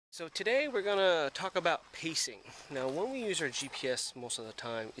So today we're going to talk about pacing. Now when we use our GPS most of the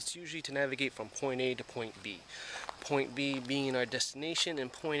time, it's usually to navigate from point A to point B. Point B being our destination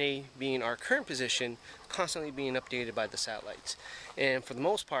and point A being our current position, constantly being updated by the satellites. And for the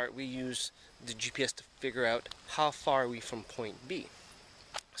most part, we use the GPS to figure out how far are we from point B.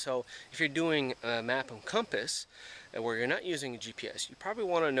 So if you're doing a map and compass where you're not using a GPS, you probably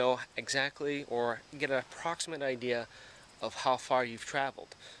want to know exactly or get an approximate idea of how far you've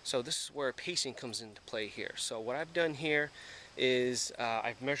traveled. So this is where pacing comes into play here. So what I've done here is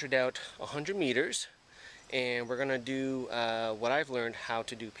I've measured out 100 meters, and we're going to do what I've learned how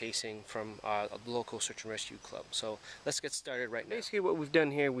to do pacing from a local search and rescue club. So let's get started right now. Basically what we've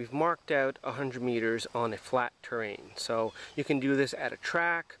done here, we've marked out 100 meters on a flat terrain. So you can do this at a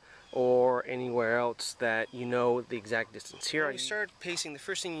track or anywhere else that you know the exact distance. Here when you start pacing, the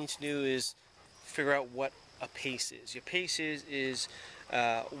first thing you need to do is figure out what a pace is. Your pace is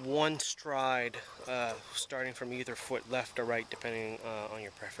one stride starting from either foot, left or right, depending on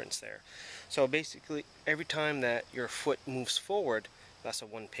your preference there. So basically every time that your foot moves forward, that's a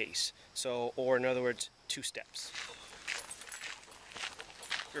one pace. So, or in other words, 2 steps.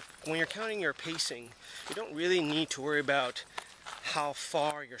 When you're counting your pacing, you don't really need to worry about how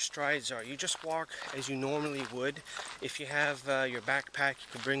far your strides are. You just walk as you normally would. If you have your backpack,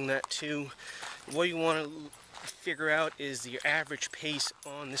 you can bring that too. What you want to figure out is the average pace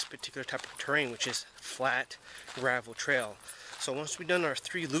on this particular type of terrain, which is flat gravel trail. So once we've done our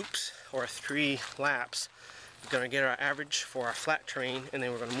 3 loops or 3 laps, we're going to get our average for our flat terrain, and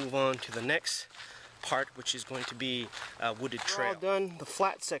then we're going to move on to the next part, which is going to be a wooded trail. We're all done the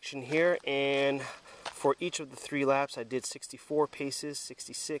flat section here, and for each of the 3 laps I did 64 paces,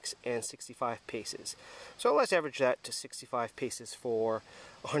 66 and 65 paces. So let's average that to 65 paces for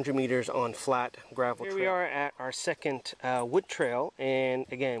 100 meters on flat gravel trail. Here we are at our second wood trail, and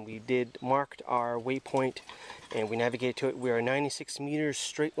again we did marked our waypoint and we navigated to it. We are 96 meters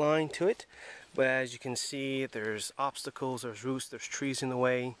straight line to it, but as you can see there's obstacles, there's roots, there's trees in the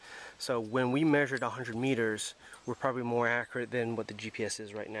way. So when we measured 100 meters, we're probably more accurate than what the GPS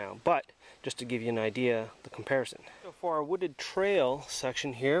is right now, but just to give you an idea, the comparison. So for our wooded trail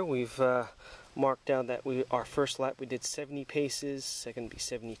section here, we've marked down that our first lap we did 70 paces, second be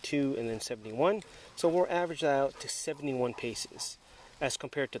 72, and then 71. So we'll average that out to 71 paces as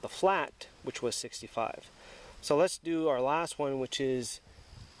compared to the flat, which was 65. So let's do our last one, which is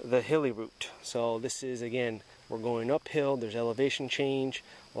the hilly route. So this is, again, we're going uphill, there's elevation change,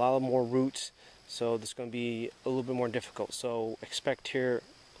 a lot more roots, so this is going to be a little bit more difficult. So expect here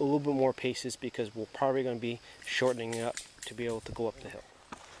a little bit more paces because we're probably going to be shortening it up to be able to go up the hill.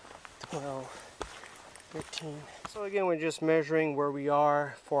 12, 13. So again, we're just measuring where we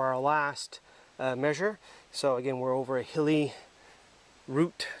are for our last measure. So again, we're over a hilly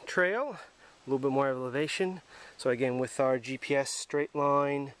route trail, a little bit more elevation. So again, with our GPS straight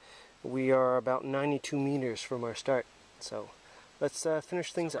line, we are about 92 meters from our start. So let's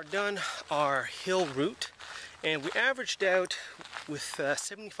finish things up. We're done our hill route, and we averaged out with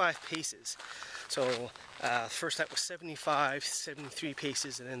 75 paces. So first that was 75, 73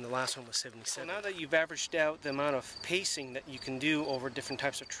 paces, and then the last one was 77. So now that you've averaged out the amount of pacing that you can do over different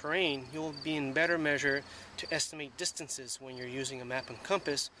types of terrain, you'll be in better measure to estimate distances when you're using a map and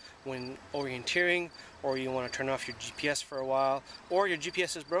compass when orienteering, or you want to turn off your GPS for a while, or your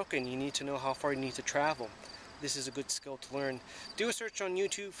GPS is broken, you need to know how far you need to travel. This is a good skill to learn. Do a search on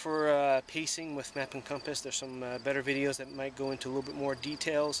YouTube for pacing with map and compass. There's some better videos that might go into a little bit more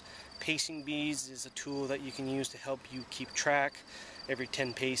details. Pacing beads is a tool that you can use to help you keep track every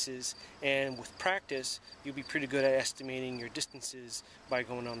 10 paces. And with practice, you'll be pretty good at estimating your distances by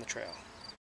going on the trail.